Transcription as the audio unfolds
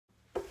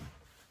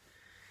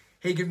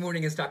Hey, good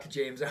morning. It's Dr.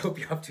 James. I hope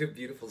you're off to a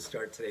beautiful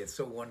start today. It's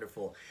so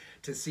wonderful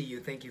to see you.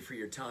 Thank you for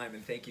your time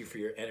and thank you for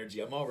your energy.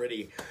 I'm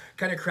already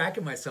kind of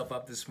cracking myself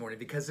up this morning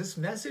because this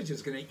message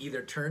is going to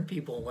either turn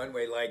people one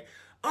way like,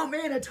 oh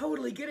man, I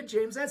totally get it,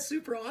 James. That's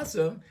super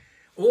awesome.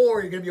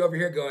 Or you're going to be over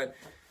here going,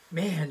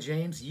 man,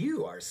 James,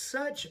 you are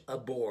such a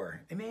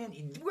bore. And man,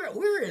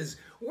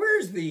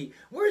 where's the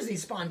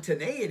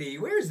spontaneity?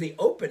 Where's the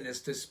openness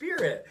to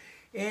spirit?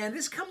 And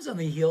this comes on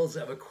the heels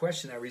of a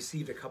question I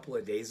received a couple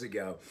of days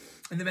ago.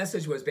 And the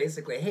message was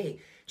basically, hey,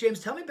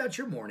 James, tell me about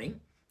your morning.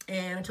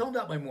 And I told them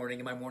about my morning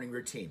and my morning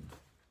routine.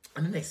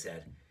 And then they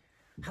said,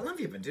 how long have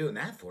you been doing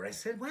that for? I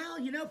said, well,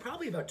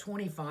 probably about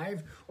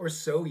 25 or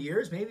so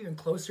years, maybe even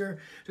closer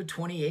to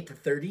 28 to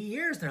 30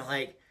 years. And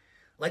they're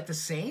like the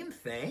same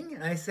thing?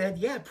 And I said,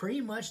 yeah,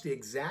 pretty much the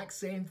exact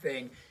same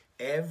thing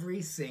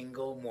every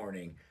single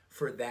morning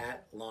for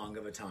that long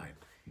of a time.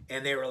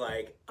 And they were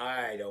like,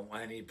 I don't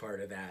want any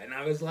part of that. And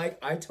I was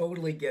like, I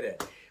totally get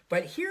it.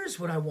 But here's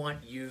what I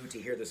want you to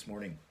hear this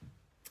morning.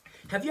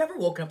 Have you ever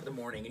woken up in the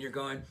morning and you're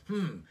going,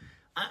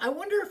 I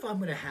wonder if I'm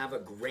going to have a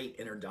great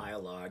inner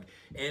dialogue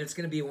and it's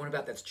going to be one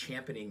about that's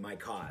championing my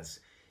cause.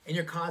 And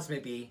your cause may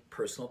be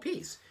personal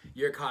peace.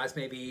 Your cause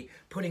may be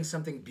putting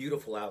something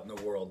beautiful out in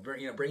the world,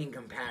 bringing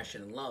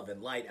compassion and love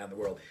and light out in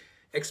the world,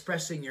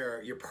 expressing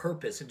your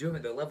purpose and doing it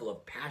at the level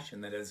of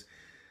passion that is,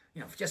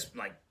 just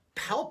like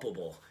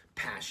palpable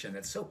passion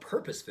that's so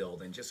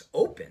purpose-filled and just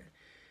open.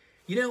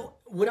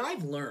 What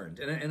I've learned,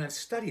 and I've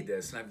studied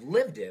this, and I've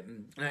lived it,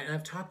 and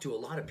I've talked to a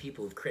lot of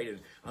people who've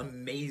created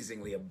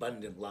amazingly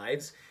abundant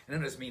lives, and I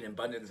don't just mean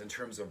abundance in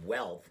terms of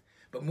wealth,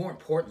 but more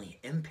importantly,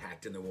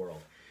 impact in the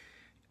world.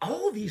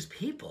 All of these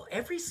people,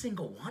 every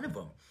single one of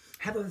them,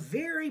 have a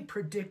very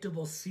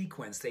predictable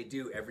sequence they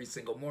do every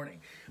single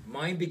morning.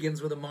 Mine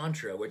begins with a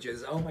mantra, which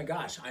is, oh my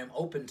gosh, I am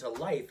open to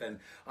life, and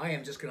I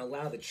am just going to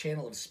allow the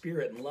channel of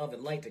spirit and love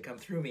and light to come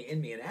through me,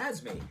 in me, and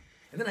as me.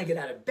 And then I get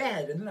out of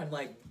bed, and then I'm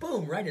like,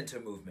 boom, right into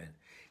movement.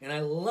 And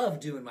I love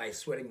doing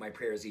sweating my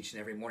prayers each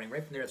and every morning.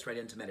 Right from there, it's right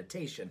into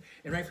meditation.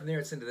 And right from there,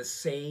 it's into the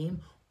same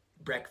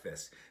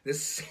breakfast, the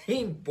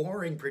same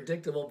boring,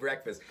 predictable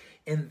breakfast.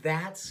 And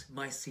that's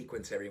my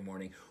sequence every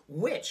morning,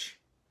 which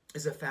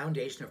is a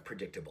foundation of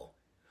predictable,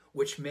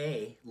 which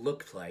may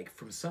look like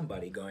from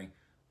somebody going,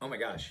 oh my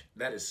gosh,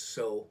 that is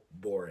so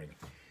boring.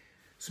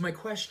 So my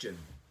question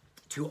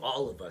to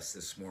all of us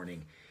this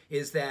morning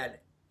is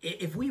that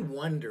if we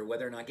wonder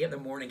whether or not getting in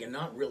the morning and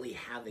not really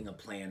having a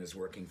plan is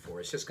working for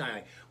us, just kind of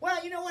like,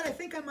 well, you know what, I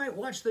think I might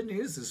watch the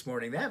news this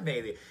morning. That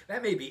may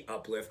be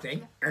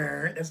uplifting.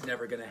 That's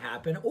never going to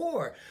happen.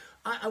 Or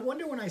I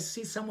wonder when I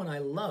see someone I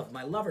love,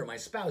 my lover, my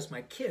spouse,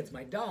 my kids,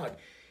 my dog,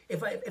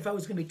 if I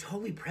was going to be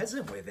totally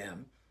present with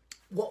them,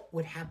 what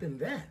would happen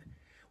then?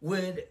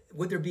 Would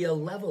there be a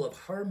level of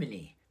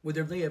harmony? Would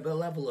there be a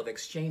level of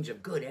exchange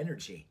of good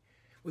energy?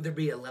 Would there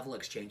be a level of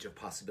exchange of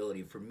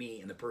possibility for me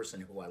and the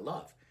person who I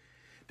love?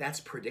 That's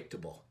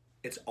predictable.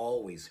 It's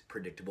always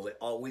predictable. It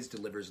always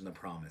delivers on the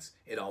promise.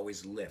 It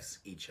always lifts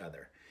each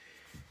other.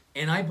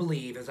 And I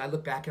believe, as I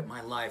look back at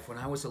my life, when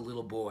I was a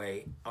little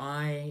boy,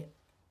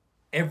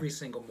 every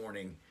single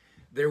morning,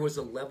 there was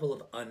a level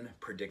of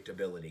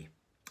unpredictability.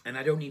 And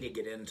I don't need to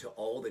get into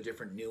all the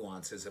different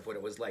nuances of what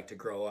it was like to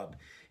grow up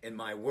in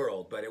my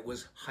world, but it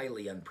was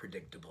highly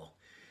unpredictable.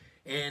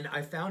 And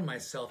I found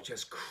myself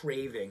just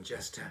craving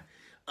just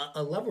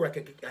a level where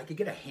I could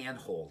get a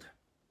handhold,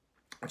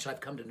 which I've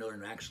come to know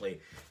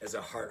actually as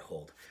a heart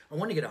hold. I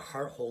want to get a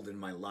heart hold in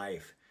my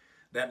life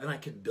that then I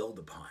could build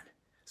upon,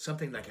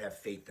 something that I could have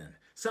faith in,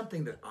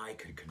 something that I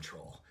could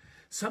control,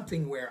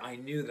 something where I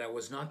knew that I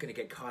was not going to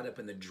get caught up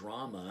in the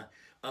drama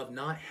of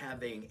not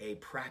having a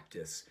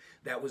practice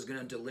that was going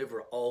to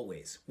deliver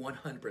always,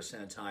 100%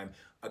 of the time,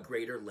 a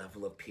greater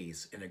level of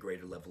peace and a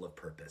greater level of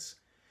purpose.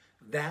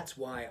 That's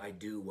why I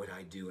do what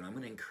I do. And I'm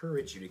going to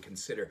encourage you to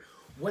consider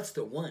what's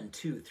the 1,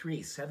 2,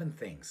 3, 7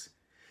 things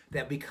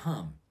that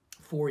become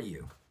for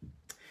you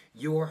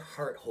your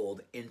heart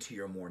hold into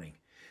your morning,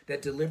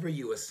 that deliver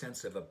you a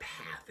sense of a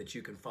path that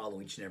you can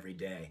follow each and every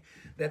day,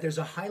 that there's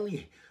a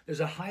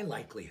high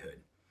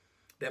likelihood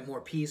that more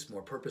peace,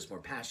 more purpose,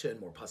 more passion,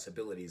 more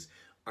possibilities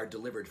are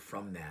delivered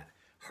from that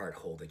heart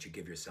hold that you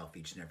give yourself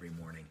each and every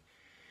morning.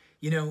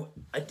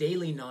 A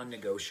daily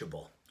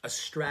non-negotiable, a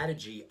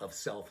strategy of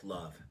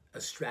self-love,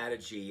 a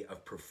strategy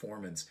of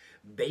performance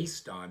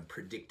based on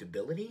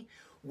predictability,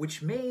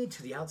 which may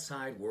to the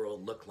outside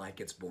world look like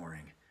it's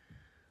boring.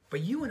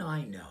 But you and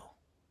I know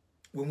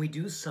when we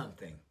do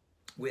something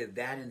with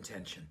that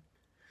intention,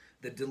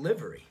 the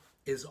delivery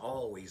is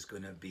always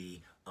going to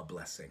be a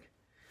blessing.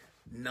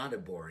 Not a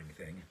boring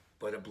thing,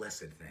 but a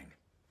blessed thing.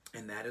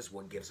 And that is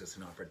what gives us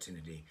an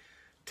opportunity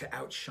to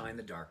outshine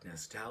the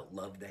darkness, to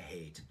outlove the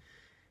hate,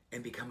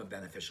 and become a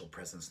beneficial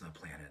presence on the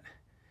planet.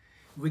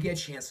 We get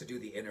a chance to do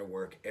the inner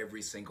work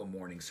every single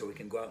morning so we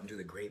can go out and do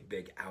the great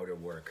big outer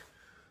work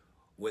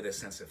with a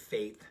sense of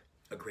faith,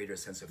 a greater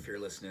sense of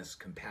fearlessness,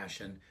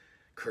 compassion,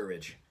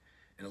 courage,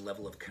 and a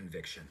level of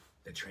conviction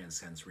that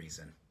transcends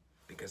reason,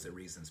 because the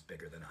reason's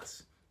bigger than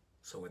us.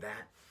 So with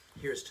that,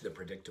 here's to the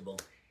predictable,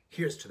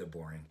 here's to the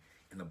boring,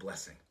 and the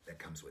blessing that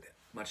comes with it.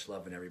 Much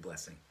love and every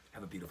blessing.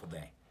 Have a beautiful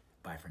day.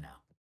 Bye for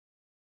now.